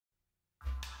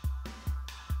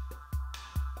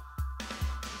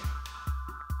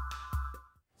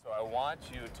I want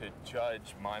you to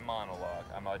judge my monologue.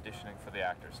 I'm auditioning for the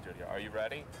Actors Studio. Are you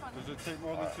ready? Does it take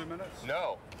more than 2 minutes?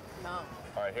 No. No.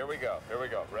 All right, here we go. Here we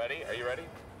go. Ready? Are you ready?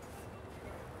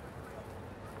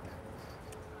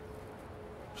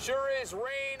 Sure is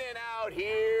raining out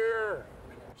here.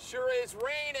 Sure is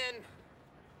raining.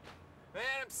 Man,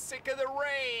 I'm sick of the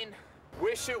rain.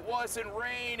 Wish it wasn't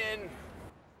raining.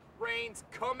 Rain's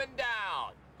coming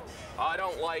down. I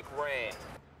don't like rain.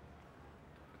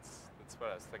 That's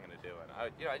what I was thinking of doing. I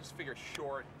just figure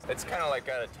short. It's kind of like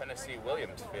got a Tennessee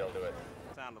Williams feel to it.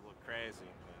 Sounded a little crazy.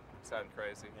 Sound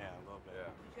crazy? Yeah, a little bit. Yeah.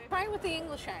 Try it with the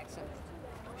English accent.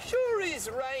 Sure is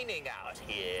raining out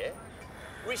here.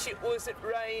 Wish it wasn't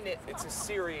raining. It's a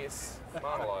serious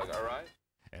monologue, all right?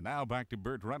 And now back to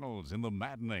Burt Reynolds in The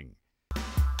Maddening.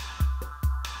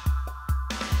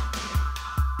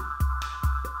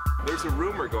 There's a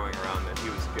rumor going around that he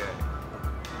was gay.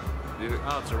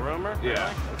 Oh, it's a rumor?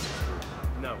 Yeah.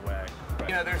 No way.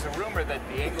 You know, there's a rumor that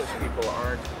the English people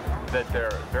that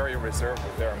they're very reserved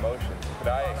with their emotions. Could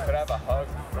I have a hug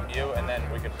from you and then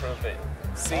we could prove that?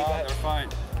 See that? They're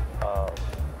fine.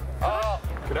 Oh,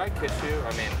 could I kiss you?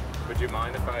 I mean, would you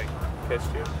mind if I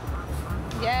kissed you?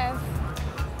 Yes.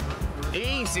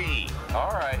 Easy.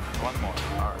 All right, one more.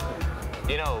 All right.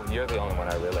 You know, you're the only one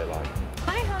I really like. Can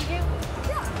I hug you?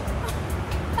 Yeah.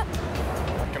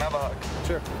 Can I have a hug?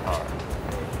 Sure. All right.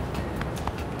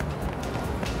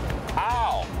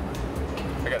 Ow!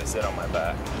 I gotta sit on my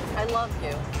back. I love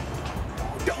you.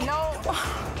 No.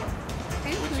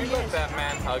 Would you let that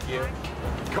man hug you?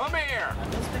 Come here!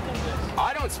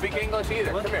 I don't speak English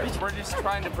either. Come here. We're just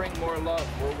trying to bring more love.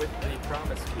 We're with the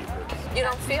Promise Keepers. You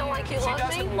don't feel like you love me? She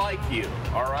doesn't like you,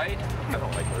 all right? I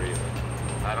don't like her either.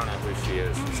 I don't know who she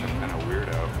is. She's some kind of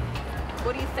weirdo.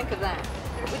 What do you think of that?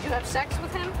 Would you have sex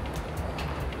with him?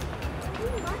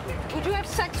 Would you have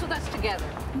sex with us together?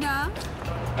 No.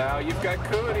 Now you've got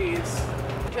cooties.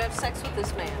 Would you have sex with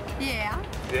this man? Yeah.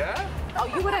 Yeah? Oh,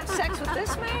 you would have sex with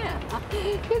this man?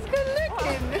 He's good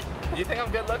looking. You think I'm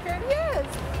good looking? Yes.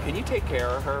 Can you take care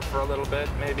of her for a little bit,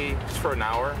 maybe just for an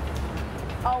hour?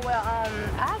 Oh, well, I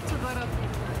have to go to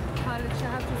college. I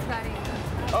have to study.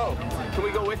 Oh, can we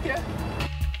go with you?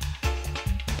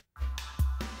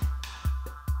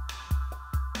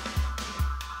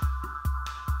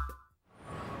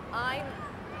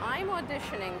 I'm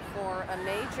auditioning for a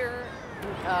major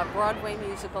Broadway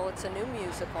musical. It's a new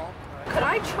musical. Could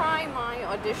I try my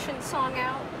audition song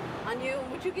out on you?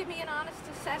 Would you give me an honest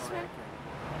assessment?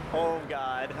 Oh,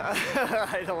 God.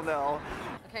 I don't know.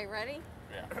 Okay, ready?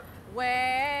 Yeah.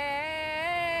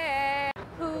 Where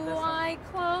who I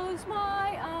close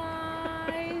my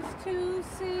eyes to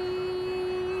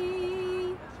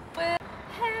see. Well,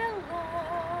 hello.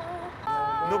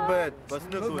 Not bad, but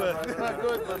not good. Not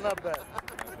good, but not bad.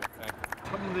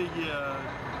 Some of the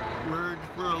words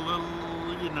were a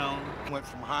little, you know, went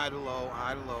from high to low,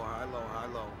 high to low, high, low, high,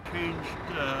 low. changed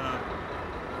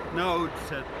notes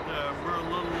that were a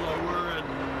little lower and...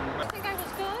 I think I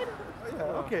was good.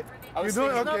 Okay. You're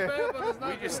doing okay.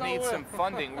 We just need some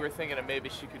funding. We were thinking that maybe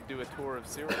she could do a tour of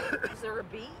Syria. Is there a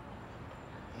beat?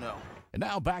 No. And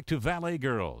now back to Valet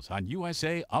Girls on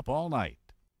USA Up All Night.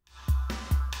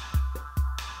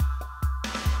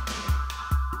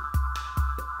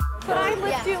 Could I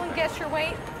lift you and guess your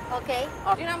weight? Okay.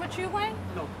 Do you know how much you weigh?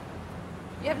 No.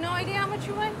 You have no idea how much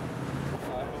you weigh?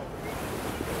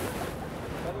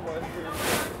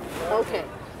 Okay.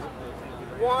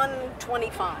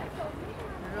 125.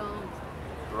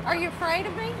 Are you afraid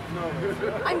of me? No.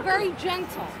 I'm very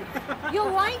gentle.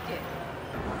 You'll like it.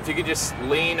 If you could just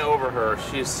lean over her,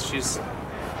 she's.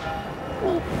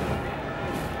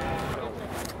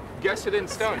 Guess it in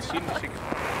stone. She.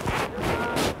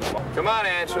 Come on,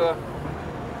 Angela.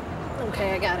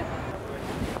 Okay, I got it.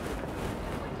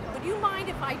 Would you mind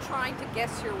if I tried to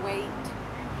guess your weight?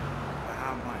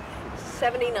 How much?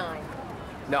 79.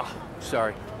 No,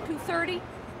 sorry. 230?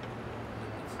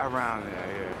 Around there,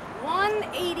 yeah.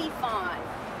 185.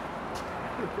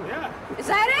 Yeah. Is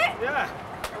that it? Yeah.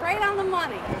 Right on the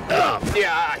money.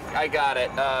 Yeah, I got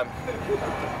it.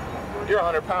 You're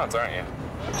 100 pounds, aren't you?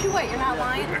 What you weigh? You're not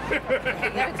lying? Okay,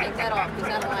 you gotta take that off because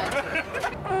that lies.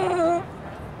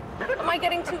 Am I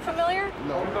getting too familiar?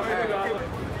 No.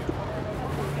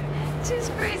 She's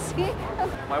crazy.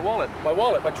 My wallet,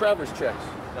 my traveler's checks.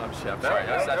 No, I'm sorry.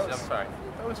 I'm sorry.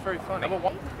 That was very funny.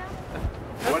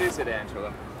 What is it,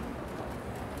 Angela?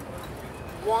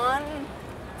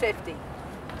 150.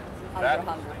 Under That-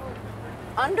 100.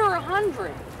 Under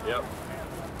 100. Yep.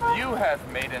 You have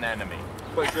made an enemy.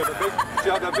 But you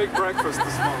had a big breakfast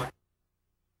this morning.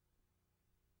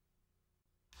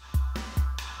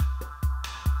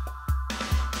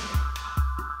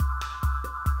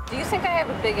 think I have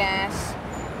a big ass?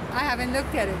 I haven't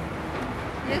looked at it.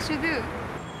 Yes, you do.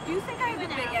 Do you think I have a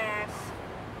big ass?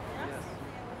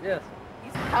 Yes.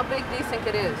 How big do you think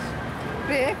it is?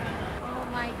 Big. Oh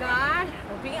my God.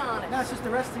 Well, be honest. No, it's just the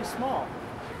rest is small.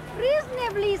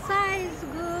 Reasonably sized,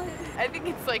 good. I think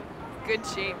it's like good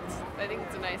shaped. I think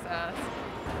it's a nice ass.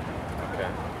 Okay.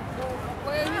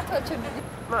 Where are you touching it?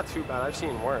 Not too bad. I've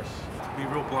seen worse. To be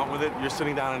real blunt with it, you're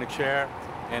sitting down in a chair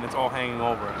and it's all hanging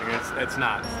over. It's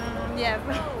not. Yeah.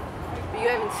 But you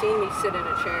haven't seen me sit in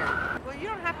a chair. Well, you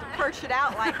don't have to perch it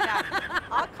out like that.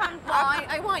 I'll come. Well,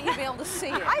 I want you to be able to see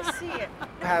it. I see it.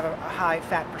 You have a high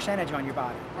fat percentage on your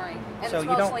body. Right. And So it's you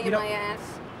don't- mostly you in don't- my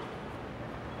ass.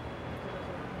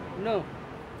 No.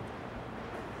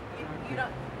 You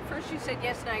don't. First you said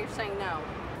yes, now you're saying no.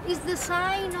 It's the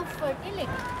sign of fertility.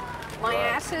 My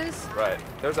ass is? Right.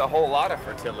 There's a whole lot of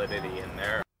fertility in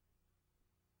there.